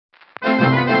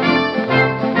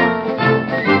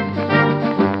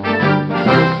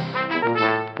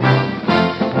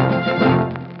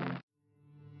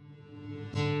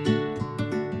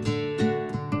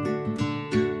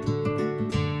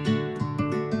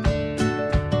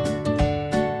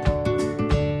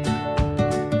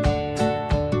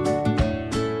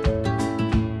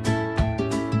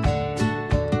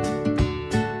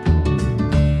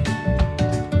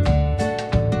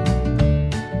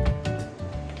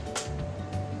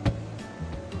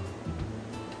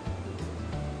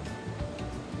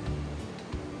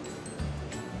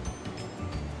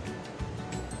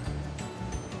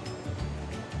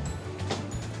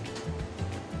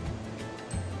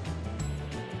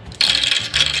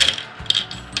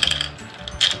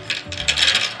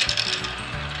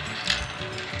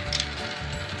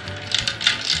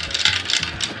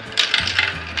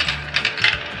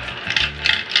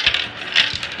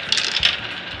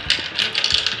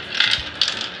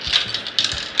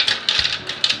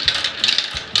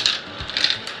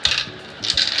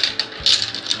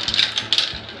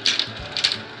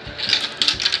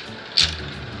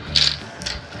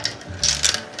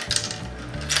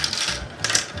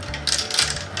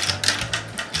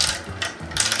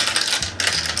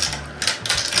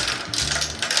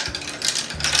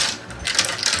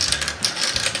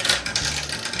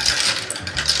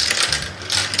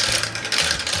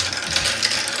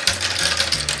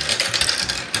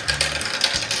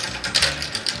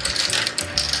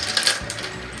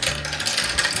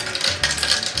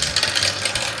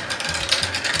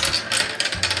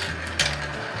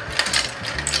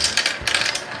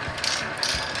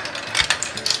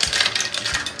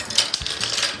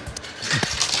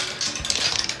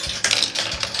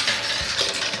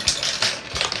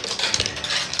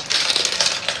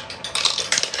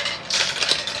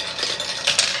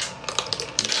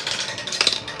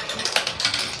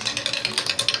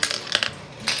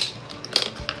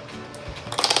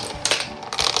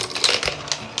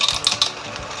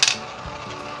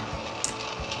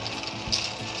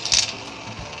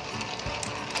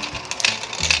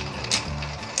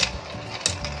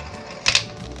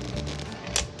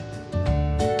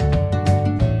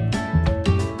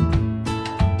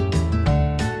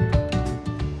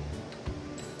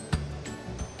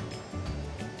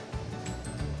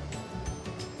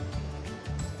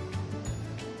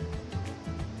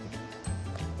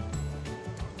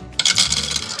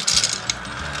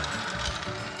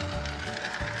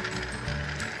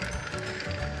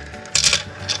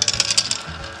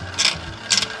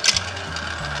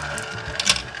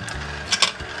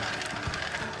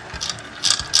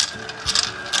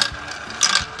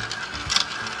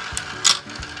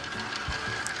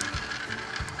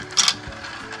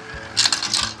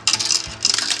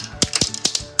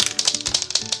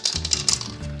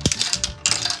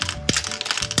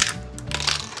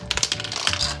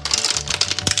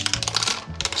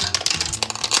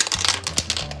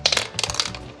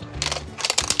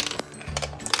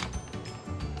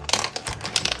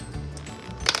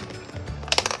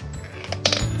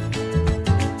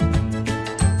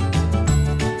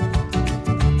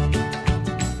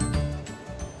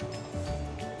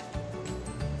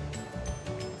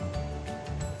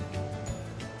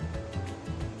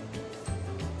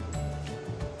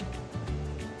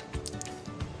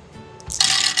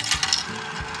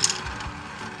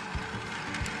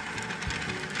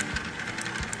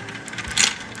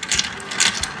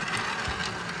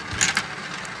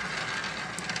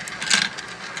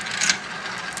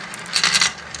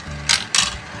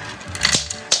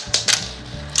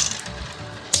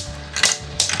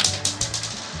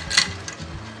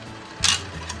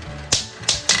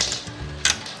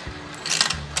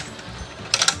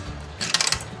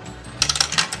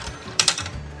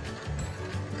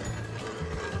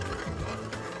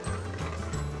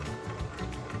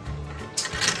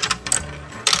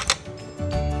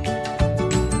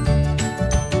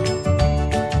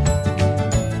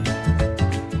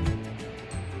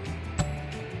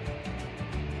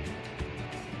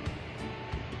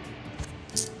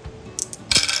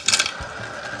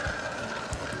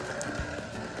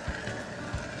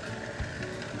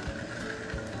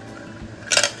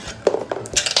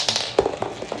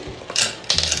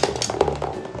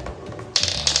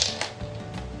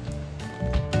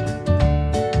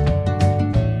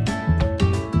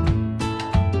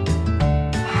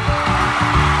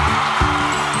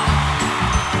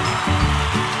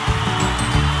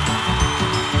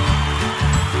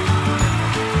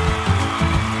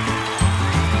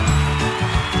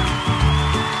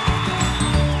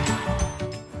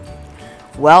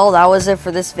well, that was it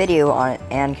for this video,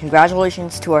 and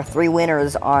congratulations to our 3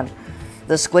 winners on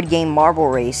the Squid Game marble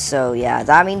race. So yeah,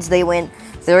 that means they win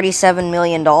 $37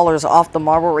 million off the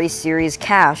marble race series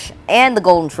cash and the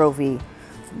golden trophy.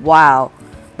 Wow.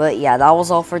 But yeah, that was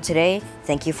all for today.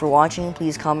 Thank you for watching.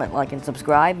 Please comment, like, and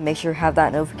subscribe. Make sure you have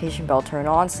that notification bell turned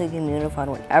on so you can be notified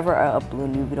whenever I upload a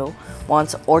new video,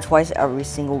 once or twice every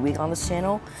single week on this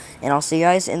channel. And I'll see you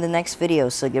guys in the next video.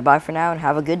 So goodbye for now and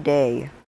have a good day.